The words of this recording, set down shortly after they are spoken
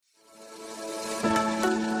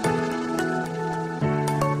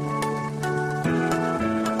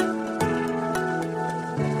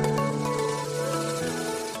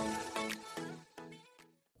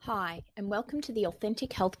welcome to the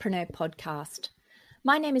Authentic Healthpreneur podcast.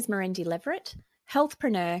 My name is Mirendi Leverett,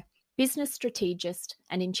 healthpreneur, business strategist,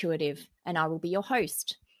 and intuitive, and I will be your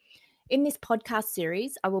host. In this podcast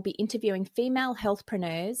series, I will be interviewing female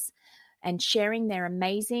healthpreneurs and sharing their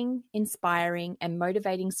amazing, inspiring, and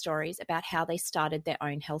motivating stories about how they started their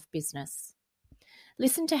own health business.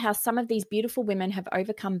 Listen to how some of these beautiful women have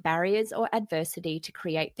overcome barriers or adversity to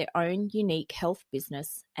create their own unique health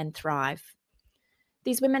business and thrive.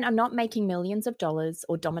 These women are not making millions of dollars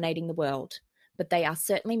or dominating the world, but they are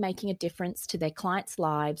certainly making a difference to their clients'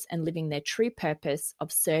 lives and living their true purpose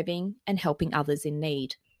of serving and helping others in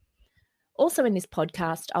need. Also in this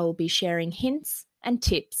podcast, I will be sharing hints and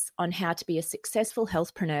tips on how to be a successful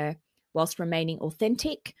healthpreneur whilst remaining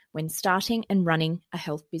authentic when starting and running a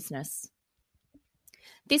health business.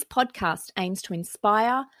 This podcast aims to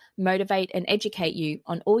inspire, motivate, and educate you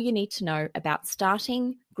on all you need to know about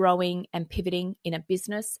starting, growing, and pivoting in a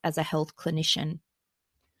business as a health clinician.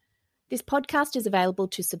 This podcast is available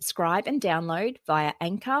to subscribe and download via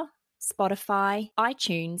Anchor, Spotify,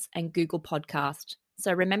 iTunes, and Google Podcast.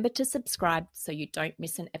 So remember to subscribe so you don't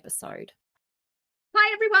miss an episode.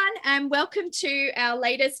 Hi, everyone, and welcome to our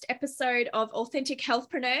latest episode of Authentic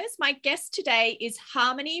Healthpreneurs. My guest today is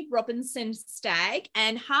Harmony Robinson-Stagg,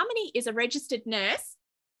 and Harmony is a registered nurse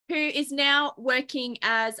who is now working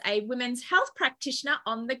as a women's health practitioner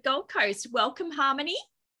on the Gold Coast. Welcome, Harmony.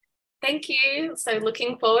 Thank you. So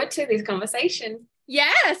looking forward to this conversation.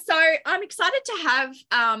 Yeah, so I'm excited to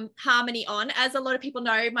have Harmony on. As a lot of people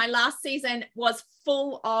know, my last season was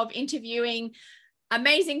full of interviewing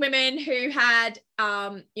amazing women who had,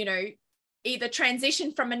 either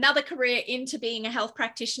transitioned from another career into being a health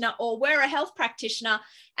practitioner or were a health practitioner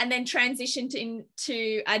and then transitioned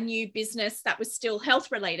into a new business that was still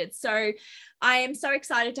health related. So I am so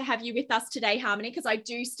excited to have you with us today, Harmony, because I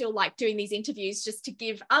do still like doing these interviews just to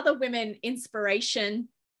give other women inspiration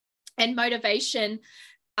and motivation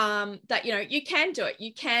that, you can do it.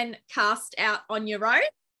 You can cast out on your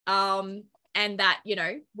own. And that,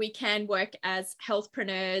 we can work as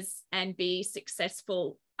healthpreneurs and be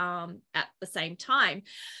successful at the same time.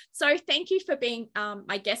 So thank you for being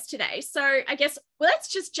my guest today. So I guess,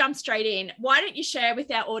 let's just jump straight in. Why don't you share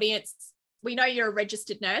with our audience, we know you're a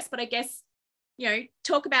registered nurse, but I guess,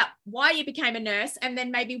 talk about why you became a nurse and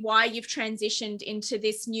then maybe why you've transitioned into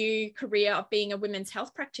this new career of being a women's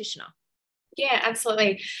health practitioner. Yeah,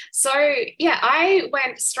 absolutely. So I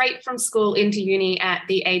went straight from school into uni at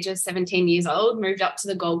the age of 17 years old, moved up to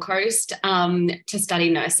the Gold Coast to study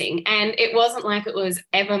nursing. And it wasn't like it was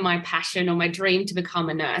ever my passion or my dream to become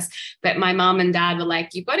a nurse. But my mum and dad were like,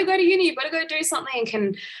 you've got to go to uni, you've got to go do something.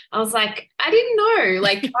 And I was like, I didn't know.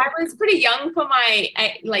 Like I was pretty young for my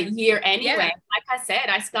year anyway. Yeah. Like I said,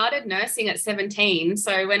 I started nursing at 17.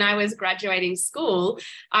 So when I was graduating school,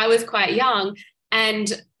 I was quite young.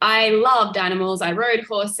 And I loved animals. I rode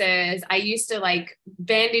horses. I used to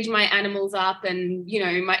bandage my animals up. And,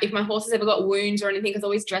 if my horses ever got wounds or anything, I was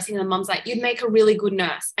always dressing them. Mum's like, you'd make a really good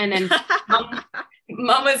nurse. And then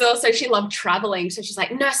mum was also, she loved traveling. So she's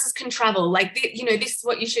like, nurses can travel. This is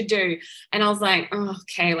what you should do. And I was like, oh,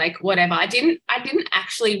 okay, whatever. I didn't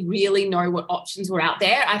actually really know what options were out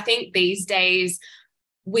there. I think these days,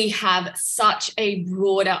 we have such a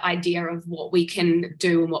broader idea of what we can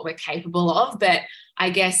do and what we're capable of. But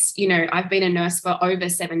I guess, I've been a nurse for over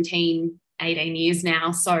 18 years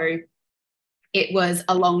now. So it was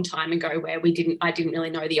a long time ago where I didn't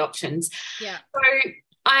really know the options. Yeah. So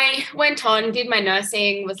I went on, did my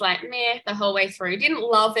nursing, was like, meh, the whole way through. Didn't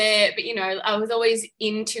love it, but, I was always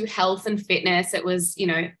into health and fitness. It was,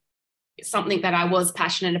 something that I was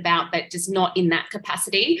passionate about, but just not in that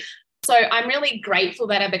capacity. So I'm really grateful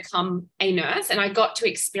that I become a nurse and I got to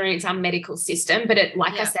experience our medical system, but I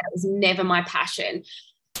said, it was never my passion.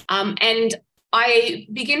 And I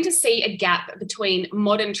begin to see a gap between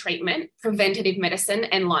modern treatment, preventative medicine,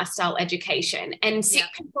 and lifestyle education. And sick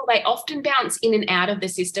people, they often bounce in and out of the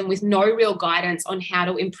system with no real guidance on how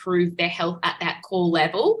to improve their health at that core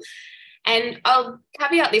level. And I'll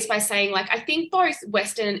caveat this by saying, I think both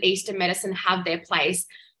Western and Eastern medicine have their place.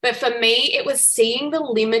 But for me, it was seeing the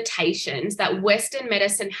limitations that Western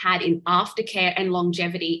medicine had in aftercare and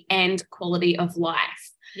longevity and quality of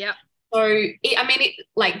life. Yeah. So,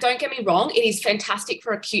 don't get me wrong, it is fantastic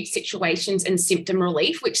for acute situations and symptom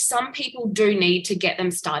relief, which some people do need to get them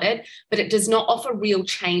started, but it does not offer real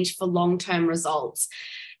change for long-term results.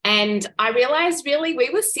 And I realized really we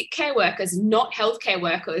were sick care workers, not healthcare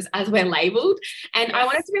workers as we're labeled. And Yes. I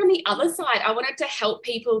wanted to be on the other side. I wanted to help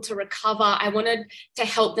people to recover. I wanted to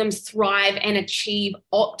help them thrive and achieve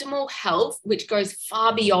optimal health, which goes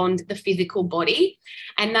far beyond the physical body.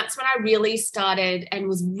 And that's when I really started and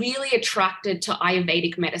was really attracted to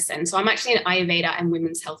Ayurvedic medicine. So I'm actually an Ayurveda and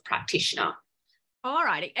women's health practitioner. All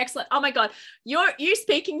righty. Excellent. Oh my God. You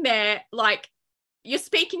speaking there, like you're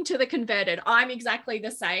speaking to the converted. I'm exactly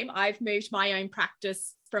the same. I've moved my own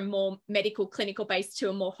practice from more medical clinical based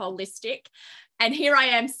to a more holistic. And here I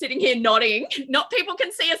am sitting here nodding. Not people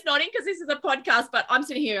can see us nodding because this is a podcast, but I'm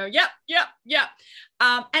sitting here going, yep.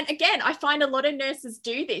 And again, I find a lot of nurses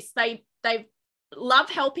do this. They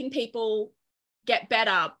love helping people get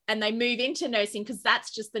better and they move into nursing because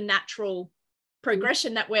that's just the natural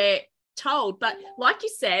progression that we're told. But like you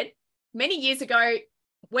said, many years ago,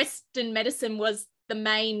 Western medicine was the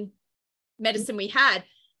main medicine we had.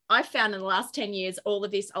 I found in the last 10 years, all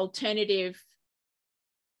of this alternative,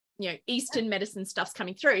 Eastern medicine stuff's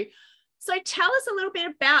coming through. So tell us a little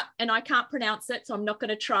bit about, and I can't pronounce it, so I'm not going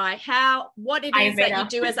to try, what it is that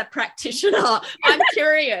you do as a practitioner. I'm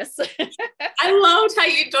curious. I loved how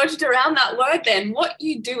you dodged around that word then. What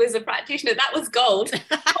you do as a practitioner, that was gold.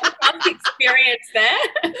 Experience there.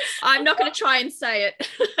 I'm not going to try and say it.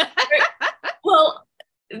 Well,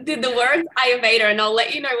 the word Ayurveda, and I'll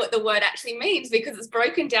let you know what the word actually means because it's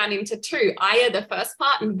broken down into two. Aya, the first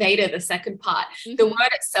part, and Veda, the second part. Mm-hmm. The word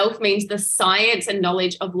itself means the science and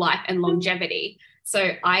knowledge of life and longevity.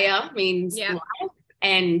 So Aya means life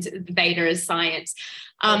and Veda is science.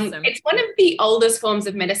 Awesome. It's one of the oldest forms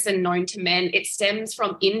of medicine known to men. It stems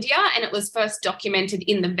from India and it was first documented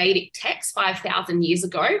in the Vedic text 5,000 years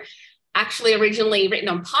ago. Actually originally written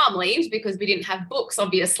on palm leaves because we didn't have books,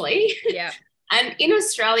 obviously. Yeah. And in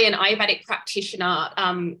Australia, an Ayurvedic practitioner,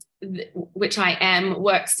 which I am,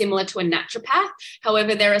 works similar to a naturopath.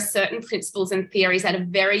 However, there are certain principles and theories that are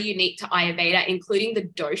very unique to Ayurveda, including the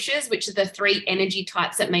doshas, which are the 3 energy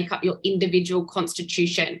types that make up your individual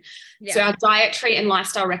constitution. Yeah. So our dietary and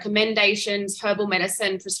lifestyle recommendations, herbal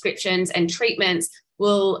medicine, prescriptions, and treatments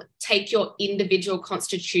will take your individual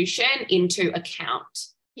constitution into account.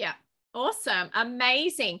 Yeah. Awesome.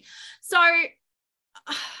 Amazing. So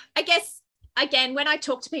I guess, again, when I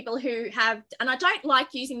talk to people who have, and I don't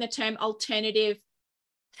like using the term alternative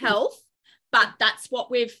health, but that's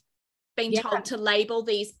what we've been told to label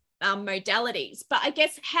these modalities. But I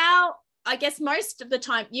guess most of the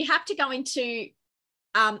time you have to go into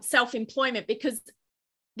self-employment because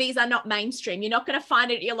these are not mainstream. You're not going to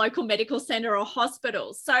find it at your local medical center or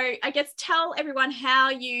hospital. So I guess tell everyone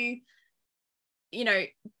how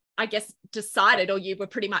I guess decided, or you were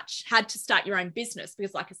pretty much had to start your own business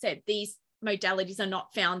because, like I said, these modalities are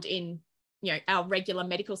not found in, our regular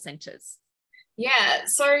medical centers. Yeah.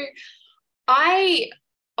 So I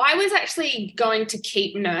was actually going to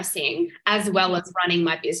keep nursing as well as running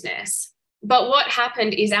my business. But what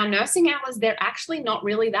happened is our nursing hours, they're actually not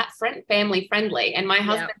really that family friendly. And my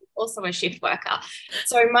husband is also a shift worker.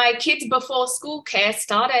 So my kids before school care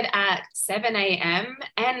started at 7 a.m.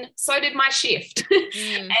 and so did my shift.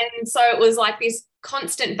 And so it was like this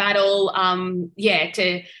constant battle,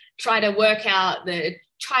 to try to work out the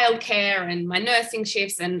childcare and my nursing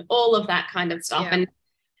shifts and all of that kind of stuff. Yeah. And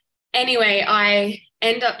anyway, I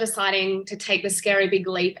end up deciding to take the scary big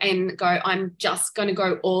leap and go, I'm just going to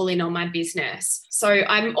go all in on my business. So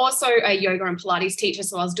I'm also a yoga and Pilates teacher.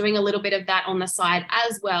 So I was doing a little bit of that on the side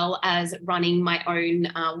as well as running my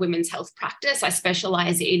own women's health practice. I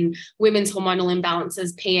specialize in women's hormonal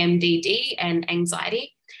imbalances, PMDD and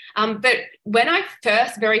anxiety. But when I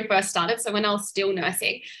very first started, so when I was still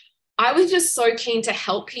nursing, I was just so keen to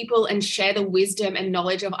help people and share the wisdom and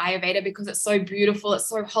knowledge of Ayurveda because it's so beautiful. It's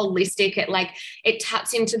so holistic. It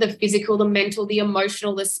taps into the physical, the mental, the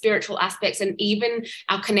emotional, the spiritual aspects, and even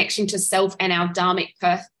our connection to self and our dharmic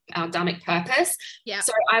purpose. Yeah.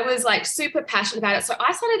 So I was like super passionate about it. So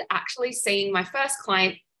I started actually seeing my first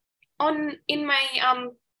client in my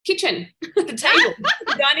kitchen, the table,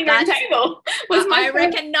 the dining room table. I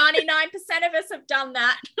reckon 99% of us have done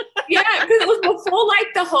that. Yeah, because it was before like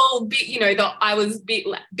the whole bit, I was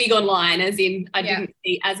big online, as in I didn't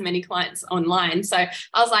see as many clients online. So I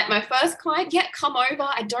was like, my first client, come over.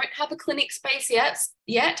 I don't have a clinic space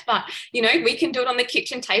yet, but we can do it on the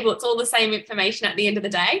kitchen table. It's all the same information at the end of the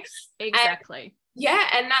day. Exactly.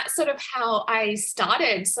 And that's sort of how I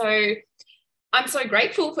started. So I'm so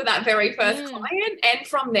grateful for that very first client. And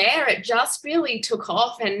from there, it just really took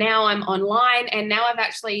off. And now I'm online. And now I've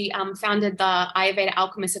actually founded the Ayurveda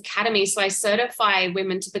Alchemist Academy. So I certify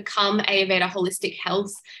women to become Ayurveda holistic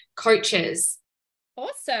health coaches.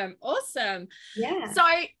 Awesome. Awesome. Yeah. So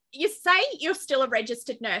you say you're still a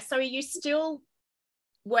registered nurse. So are you still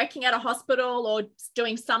working at a hospital or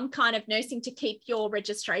doing some kind of nursing to keep your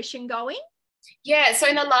registration going? Yeah, so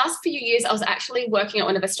in the last few years, I was actually working at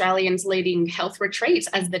one of Australia's leading health retreats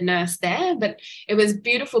as the nurse there, but it was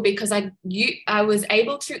beautiful because I was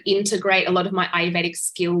able to integrate a lot of my Ayurvedic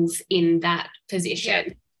skills in that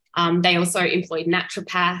position. Yeah. They also employed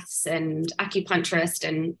naturopaths and acupuncturists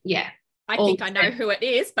and I think I know who it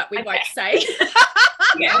is, but we won't say.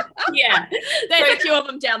 Yeah. There's a few of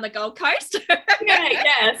them down the Gold Coast.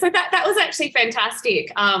 yeah. So that was actually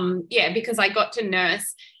fantastic. Because I got to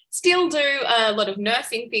nurse, still do a lot of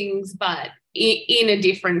nursing things, but in a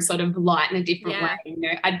different sort of light, in a different way. You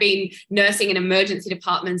know, I'd been nursing in emergency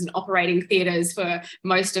departments and operating theatres for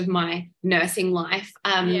most of my nursing life.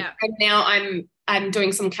 And now I'm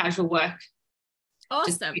doing some casual work.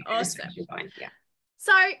 Awesome. Yeah.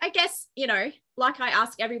 So I guess, you know, like I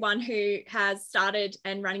ask everyone who has started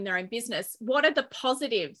and running their own business, what are the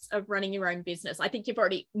positives of running your own business? I think you've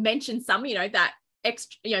already mentioned some, you know, that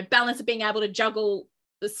extra, you know, balance of being able to juggle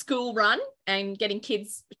the school run and getting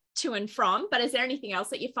kids to and from. But is there anything else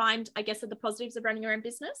that you find, I guess, are the positives of running your own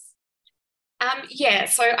business?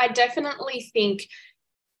 So I definitely think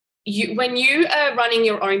when you are running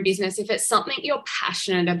your own business, if it's something you're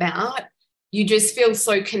passionate about, you just feel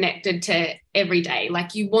so connected to every day.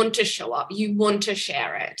 Like you want to show up, you want to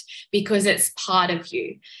share it because it's part of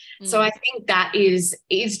you. So I think that is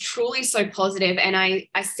truly so positive. And I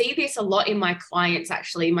see this a lot in my clients,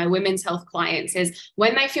 actually, my women's health clients, is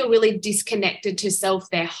when they feel really disconnected to self,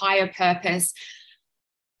 their higher purpose,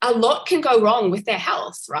 a lot can go wrong with their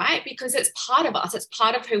health, right? Because it's part of us, it's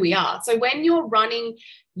part of who we are. So when you're running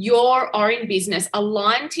your own business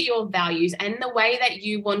aligned to your values and the way that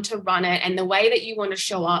you want to run it and the way that you want to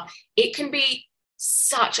show up, it can be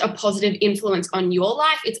such a positive influence on your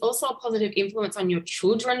life. It's also a positive influence on your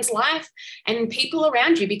children's life and people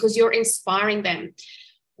around you because you're inspiring them.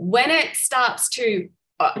 When it starts to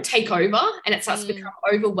take over and it starts to become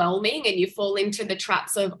overwhelming and you fall into the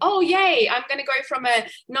traps of, oh, yay, I'm going to go from a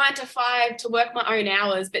 9 to 5 to work my own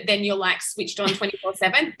hours, but then you're like switched on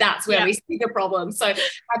 24/7. That's where we see the problem. So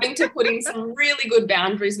having to put in some really good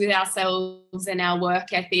boundaries with ourselves and our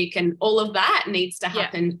work ethic and all of that needs to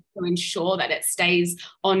happen to ensure that it stays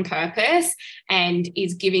on purpose and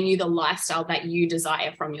is giving you the lifestyle that you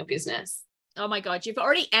desire from your business. Oh my God, you've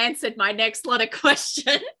already answered my next lot of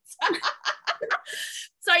questions.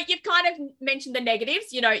 So you've kind of mentioned the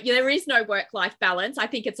negatives, you know, there is no work-life balance. I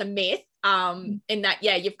think it's a myth in that,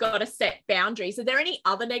 you've got to set boundaries. Are there any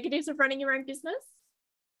other negatives of running your own business?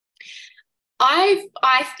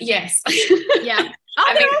 Yes. Yeah.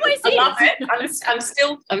 Oh, there always is. I love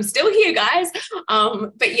it. I'm still here, guys.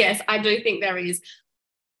 But yes, I do think there is.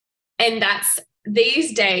 And that's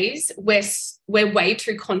these days we're way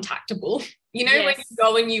too contactable. You know, when you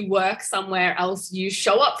go and you work somewhere else, you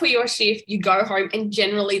show up for your shift, you go home, and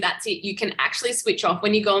generally that's it. You can actually switch off.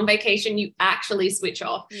 When you go on vacation, you actually switch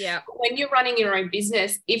off. Yeah. When you're running your own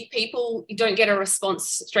business, if people don't get a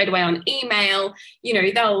response straight away on email, you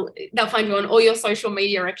know, they'll find you on all your social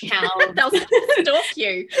media accounts. They'll stalk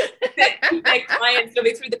you. Their clients,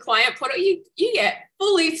 through the client portal, you get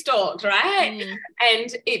fully stalked, right?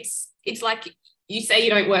 And it's like, you say you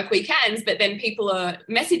don't work weekends, but then people are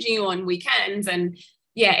messaging you on weekends and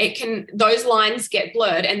those lines get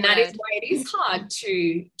blurred. And that is why it is hard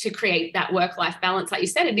to create that work-life balance. Like you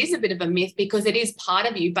said, it is a bit of a myth because it is part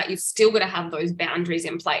of you, but you've still got to have those boundaries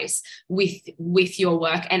in place with your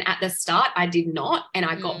work. And at the start, I did not, and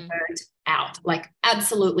I got burnt out, like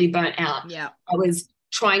absolutely burnt out. Yeah. I was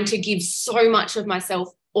trying to give so much of myself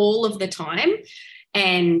all of the time,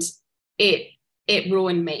 and it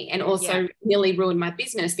ruined me and also nearly ruined my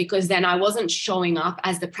business because then I wasn't showing up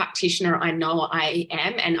as the practitioner I know I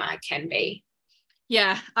am and I can be.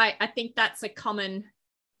 Yeah, I think that's a common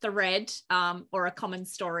thread or a common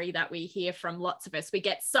story that we hear from lots of us. We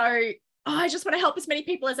get I just want to help as many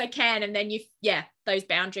people as I can. And then those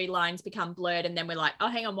boundary lines become blurred. And then we're like, oh,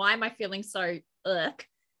 hang on, why am I feeling so It's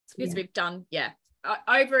because we've done,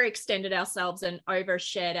 overextended ourselves and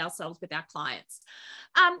overshared ourselves with our clients.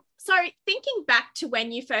 So thinking back to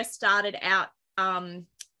when you first started out on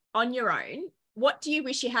your own, what do you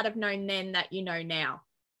wish you had have known then that you know now?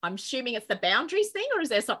 I'm assuming it's the boundaries thing, or is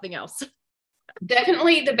there something else?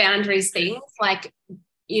 Definitely the boundaries thing. Like,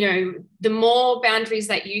 you know, the more boundaries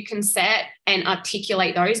that you can set and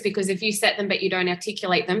articulate those, because if you set them but you don't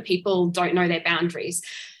articulate them, people don't know their boundaries.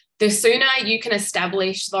 The sooner you can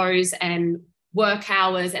establish those and work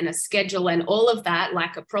hours and a schedule and all of that,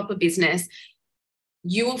 like a proper business,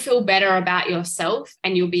 you will feel better about yourself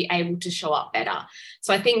and you'll be able to show up better.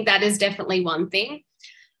 So I think that is definitely one thing.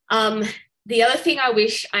 The other thing I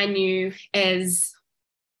wish I knew is,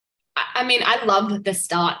 I mean, I love the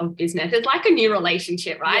start of business. It's like a new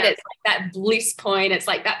relationship, right? Yeah. It's like that bliss point. It's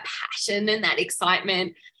like that passion and that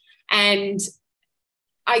excitement. And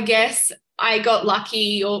I guess I got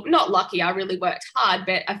lucky, or not lucky, I really worked hard,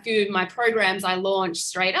 but a few of my programs I launched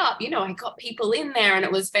straight up, you know, I got people in there and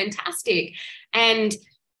it was fantastic. And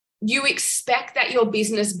you expect that your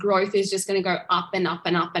business growth is just going to go up and up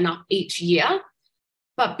and up and up each year.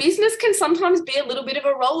 But business can sometimes be a little bit of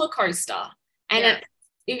a roller coaster. And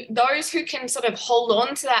those who can sort of hold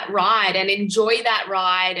on to that ride and enjoy that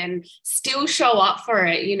ride and still show up for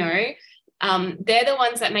it, you know, they're the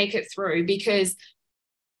ones that make it through, because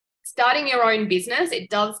starting your own business, it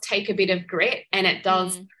does take a bit of grit and it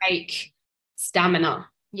does take stamina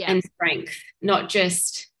and strength, not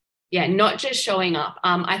just showing up.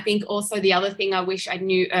 I think also the other thing I wish I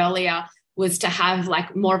knew earlier was to have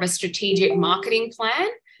like more of a strategic marketing plan.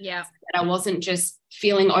 Yeah. That I wasn't just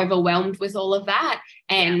feeling overwhelmed with all of that,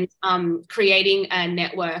 and creating a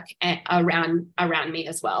network around me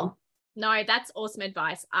as well. No, that's awesome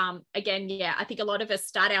advice. Again, I think a lot of us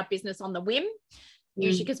start our business on the whim,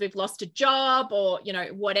 usually because we've lost a job or, you know,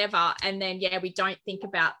 whatever. And then, we don't think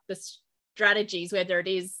about the strategies, whether it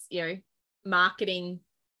is, you know, marketing,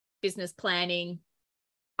 business planning,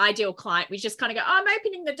 ideal client. We just kind of go, I'm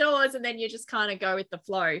opening the doors, and then you just kind of go with the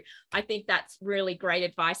flow. I think that's really great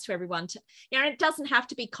advice to everyone. To, you know, it doesn't have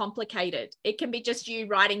to be complicated. It can be just you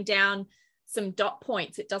writing down some dot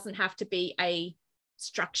points. It doesn't have to be a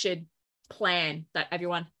structured plan that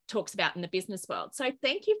everyone talks about in the business world. So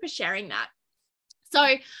thank you for sharing that. So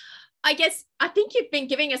I think you've been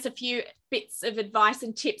giving us a few bits of advice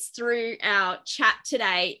and tips through our chat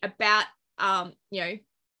today about, you know,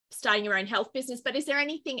 starting your own health business. But is there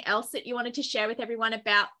anything else that you wanted to share with everyone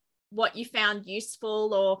about what you found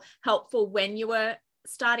useful or helpful when you were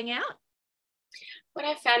starting out? What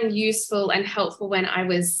I found useful and helpful when I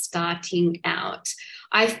was starting out,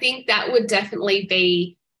 I think that would definitely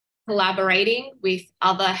be collaborating with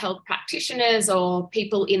other health practitioners or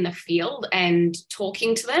people in the field and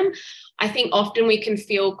talking to them. I think often we can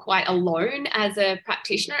feel quite alone as a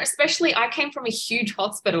practitioner, especially I came from a huge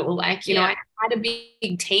hospital, like, you know, I had a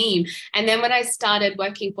big team. And then when I started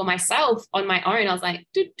working for myself on my own, I was like,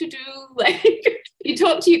 like you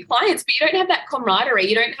talk to your clients, but you don't have that camaraderie.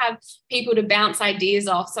 You don't have people to bounce ideas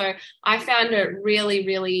off. So I found it really,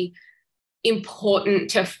 really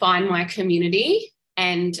important to find my community.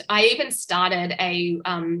 And I even started a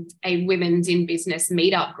women's in business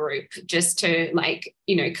meetup group just to, like,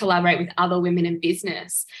 you know, collaborate with other women in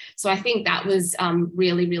business. So I think that was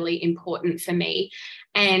really, really important for me.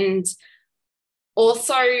 And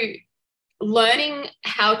also learning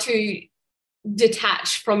how to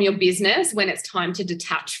detach from your business when it's time to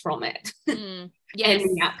detach from it and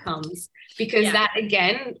the outcomes. Because that,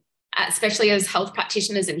 again, especially as health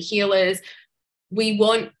practitioners and healers,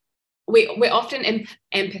 we're often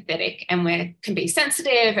empathetic, and we can be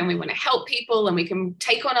sensitive, and we want to help people, and we can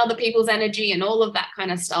take on other people's energy and all of that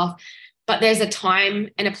kind of stuff. But there's a time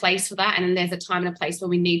and a place for that. And there's a time and a place where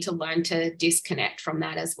we need to learn to disconnect from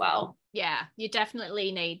that as well. Yeah, you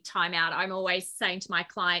definitely need time out. I'm always saying to my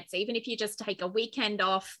clients, even if you just take a weekend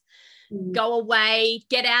off, go away,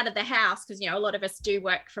 get out of the house, because, you know, a lot of us do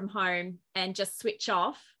work from home, and just switch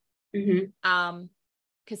off.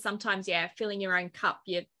 Because sometimes, filling your own cup,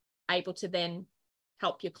 you're able to then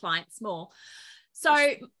help your clients more. So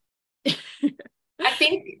I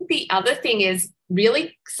think the other thing is,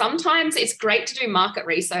 really, sometimes it's great to do market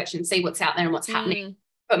research and see what's out there and what's happening.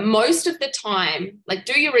 But most of the time, like,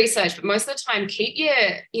 do your research, but most of the time keep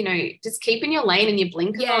just keep in your lane and your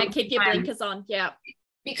blinkers on. Keep your blinkers on. Yeah.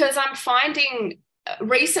 Because I'm finding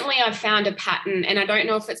recently I've found a pattern, and I don't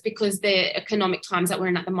know if it's because the economic times that we're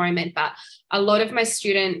in at the moment, but a lot of my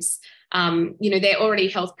students, they're already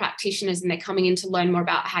health practitioners, and they're coming in to learn more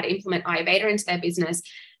about how to implement Ayurveda into their business.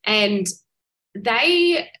 And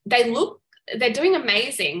they're doing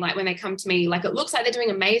amazing. Like, when they come to me, like, it looks like they're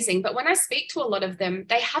doing amazing. But when I speak to a lot of them,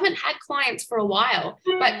 they haven't had clients for a while.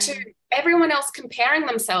 But to everyone else comparing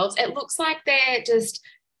themselves, it looks like they're just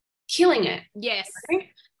killing it. Yes. Right?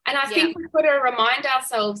 And I think we've got to remind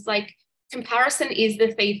ourselves, like, comparison is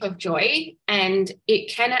the thief of joy, and it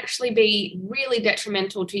can actually be really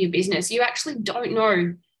detrimental to your business. You actually don't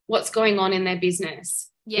know what's going on in their business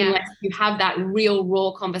unless you have that real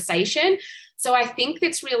raw conversation. So I think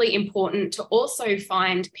it's really important to also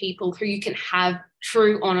find people who you can have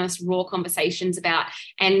true, honest, raw conversations about,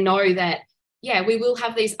 and know that yeah, we will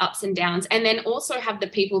have these ups and downs, and then also have the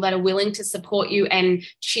people that are willing to support you and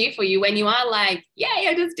cheer for you when you are like, yay,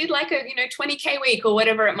 I just did like a, 20K week or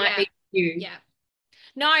whatever it might be for you. Yeah.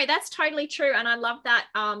 No, that's totally true. And I love that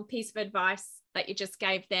piece of advice that you just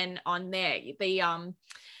gave then on there.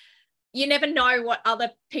 You never know what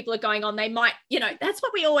other people are going on. They might, that's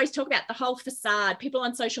what we always talk about, the whole facade, people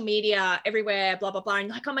on social media everywhere, blah, blah, blah. And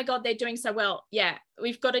like, oh my God, they're doing so well. Yeah.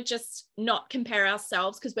 We've got to just not compare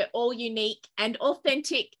ourselves, because we're all unique and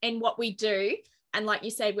authentic in what we do. And like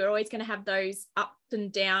you said, we're always going to have those up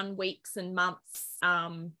and down weeks and months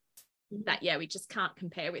that, we just can't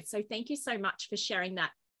compare with. So thank you so much for sharing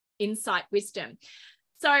that insight, wisdom.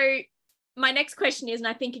 So my next question is, and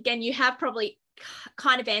I think, again, you have probably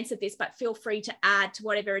kind of answered this, but feel free to add to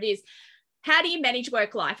whatever it is. How do you manage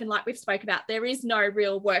work life? And like we've spoke about, there is no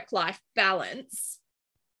real work-life balance,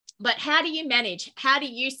 but how do you manage? How do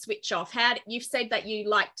you switch off? You've said that you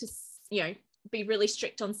like to, be really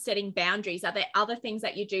strict on setting boundaries. Are there other things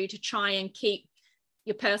that you do to try and keep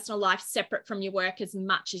your personal life separate from your work as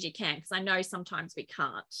much as you can? Because I know sometimes we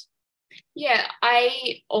can't. Yeah,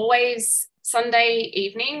 I always, Sunday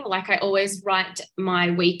evening, I always write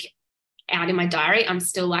my week out in my diary. I'm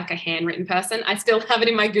still like a handwritten person. I still have it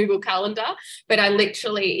in my Google Calendar, but I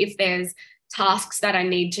literally, if there's tasks that I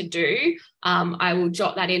need to do, I will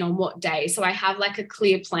jot that in on what day. So I have like a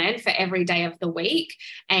clear plan for every day of the week,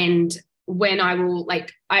 and when I will,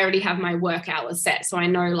 I already have my work hours set. So I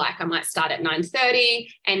know I might start at 9:30,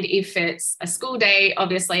 and if it's a school day,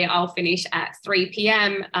 obviously I'll finish at 3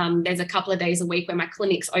 p.m. There's a couple of days a week where my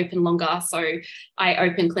clinic's open longer. So I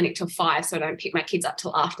open clinic till 5, so I don't pick my kids up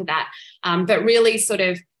till after that. But really sort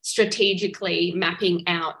of strategically mapping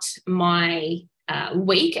out my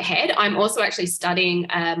week ahead. I'm also actually studying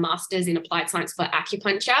a master's in applied science for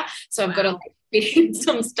acupuncture. So I've got to fit in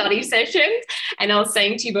some study sessions. And I was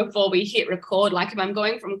saying to you before we hit record, if I'm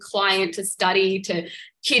going from client to study to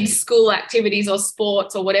kids' school activities or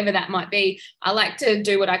sports or whatever that might be, I like to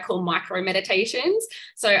do what I call micro meditations.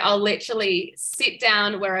 So I'll literally sit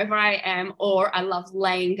down wherever I am, or I love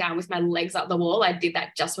laying down with my legs up the wall. I did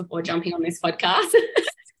that just before jumping on this podcast.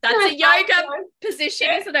 That's a yoga position,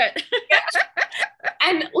 isn't it?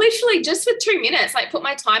 And literally just for 2 minutes, put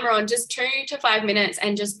my timer on, just 2 to 5 minutes,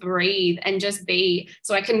 and just breathe and just be,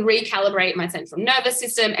 so I can recalibrate my central nervous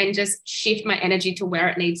system and just shift my energy to where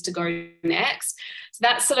it needs to go next. So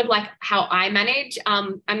that's sort of how I manage.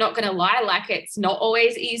 I'm not going to lie, it's not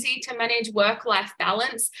always easy to manage work-life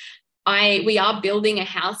balance. We are building a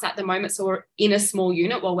house at the moment, so we're in a small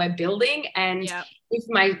unit while we're building, and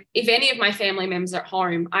if any of my family members are at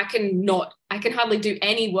home, I can hardly do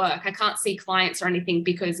any work. I can't see clients or anything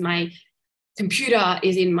because my computer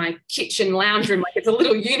is in my kitchen lounge room. It's a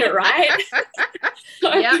little unit, right?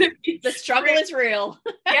 So yeah, the struggle is real.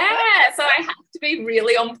 Yeah, so I have to be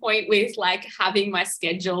really on point with having my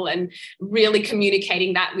schedule and really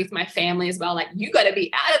communicating that with my family as well. You got to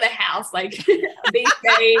be out of the house these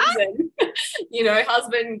days, and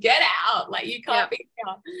husband, get out. You can't be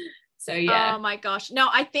out. So yeah. Oh my gosh. No,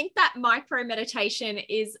 I think that micro meditation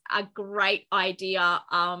is a great idea.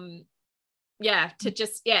 To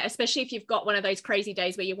just, especially if you've got one of those crazy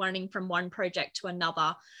days where you're running from one project to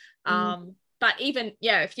another. But even,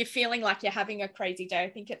 if you're feeling like you're having a crazy day, I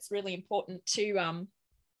think it's really important to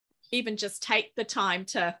even just take the time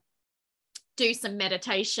to do some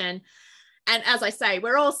meditation. And as I say,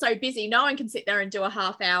 we're all so busy. No one can sit there and do a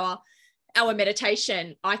half-hour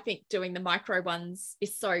meditation. I think doing the micro ones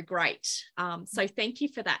is so great. So thank you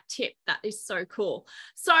for that tip. That is so cool.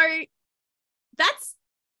 So that's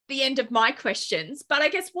the end of my questions, but I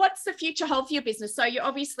guess what's the future hold for your business? So you're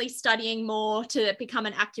obviously studying more to become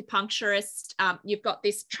an acupuncturist. You've got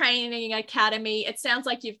this training academy. It sounds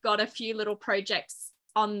like you've got a few little projects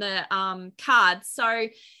on the cards. So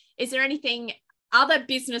is there anything, other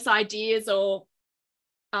business ideas or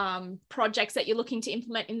projects that you're looking to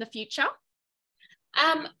implement in the future?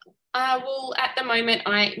 Well, at the moment,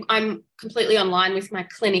 I'm completely online with my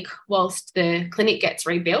clinic whilst the clinic gets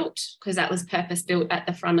rebuilt, because that was purpose built at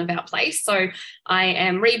the front of our place. So I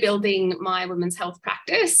am rebuilding my women's health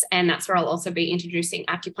practice, and that's where I'll also be introducing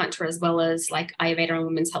acupuncture as well as Ayurveda and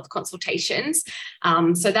women's health consultations.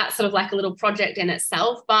 So that's sort of a little project in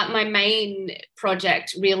itself. But my main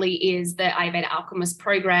project really is the Ayurveda Alchemist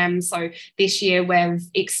program. So this year we've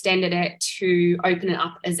extended it to open it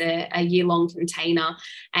up as a year-long container,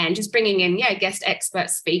 and just bringing in guest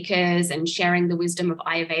expert speakers and sharing the wisdom of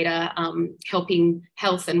Ayurveda, helping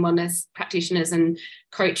health and wellness practitioners and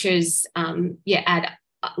coaches add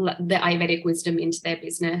the Ayurvedic wisdom into their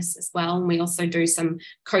business as well. And we also do some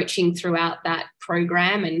coaching throughout that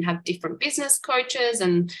program and have different business coaches,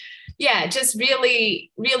 and yeah, just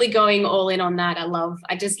really, really going all in on that.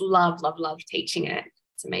 I just love teaching it.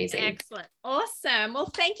 It's amazing. Excellent. Awesome. Well,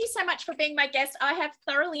 thank you so much for being my guest. I have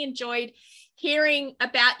thoroughly enjoyed hearing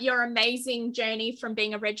about your amazing journey from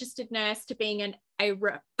being a registered nurse to being I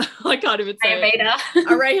can't even say Ayurveda.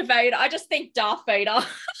 Ayurveda. I just think Darth Vader. Darth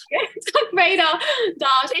Vader.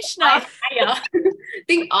 Practitioner.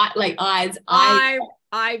 Think like eyes.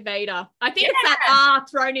 Ayurveda. I think it's that R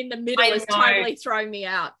thrown in the middle is totally thrown me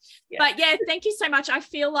out. Yeah. But yeah, thank you so much. I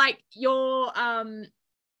feel like your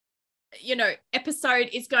episode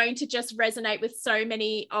is going to just resonate with so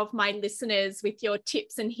many of my listeners with your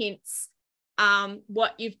tips and hints,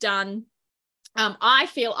 what you've done. I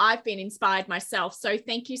feel I've been inspired myself. So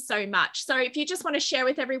thank you so much. So if you just want to share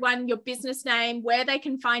with everyone your business name, where they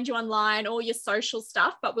can find you online, all your social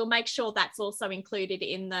stuff, but we'll make sure that's also included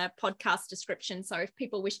in the podcast description. So if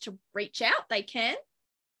people wish to reach out, they can.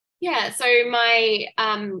 Yeah, so you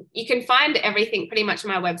can find everything pretty much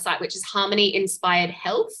on my website, which is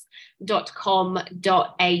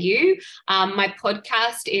harmonyinspiredhealth.com.au. My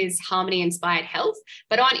podcast is Harmony Inspired Health,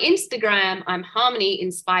 but on Instagram, I'm Harmony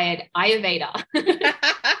Inspired Ayurveda.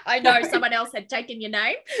 I know someone else had taken your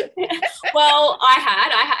name. Well,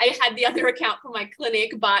 I had the other account for my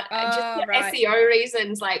clinic, but just for SEO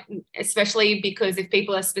reasons, like especially because if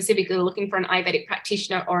people are specifically looking for an Ayurvedic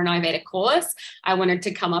practitioner or an Ayurveda course, I wanted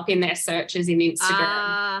to come up in their searches in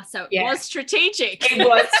Instagram. So it was strategic. It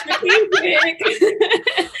was strategic.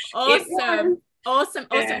 Awesome.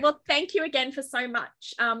 Well, thank you again for so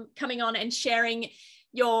much coming on and sharing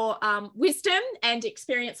your wisdom and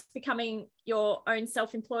experience becoming your own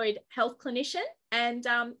self-employed health clinician. And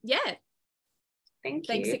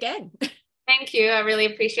thanks again. Thank you. I really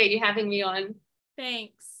appreciate you having me on.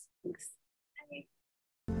 Thanks.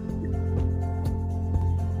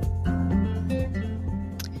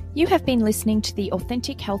 You have been listening to the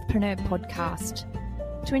Authentic Healthpreneur podcast.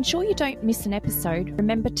 To ensure you don't miss an episode,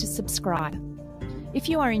 remember to subscribe. If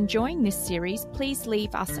you are enjoying this series, please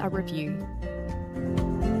leave us a review.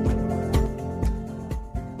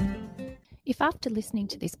 If after listening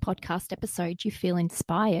to this podcast episode you feel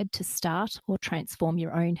inspired to start or transform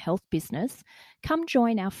your own health business, come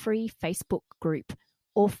join our free Facebook group,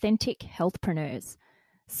 Authentic Healthpreneurs.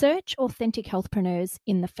 Search Authentic Healthpreneurs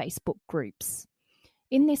in the Facebook groups.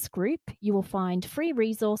 In this group, you will find free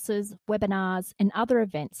resources, webinars, and other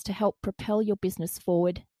events to help propel your business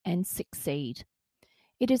forward and succeed.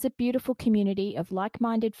 It is a beautiful community of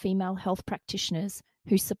like-minded female health practitioners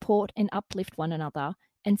who support and uplift one another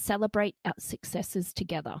and celebrate our successes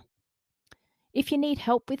together. If you need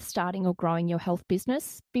help with starting or growing your health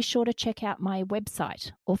business, be sure to check out my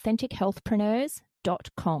website,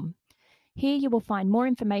 AuthenticHealthpreneurs.com. Here you will find more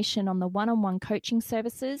information on the one-on-one coaching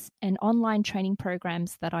services and online training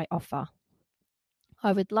programs that I offer.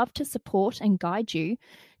 I would love to support and guide you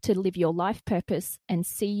to live your life purpose and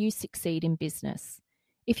see you succeed in business.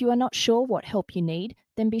 If you are not sure what help you need,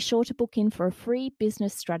 then be sure to book in for a free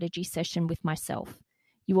business strategy session with myself.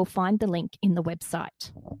 You will find the link in the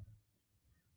website.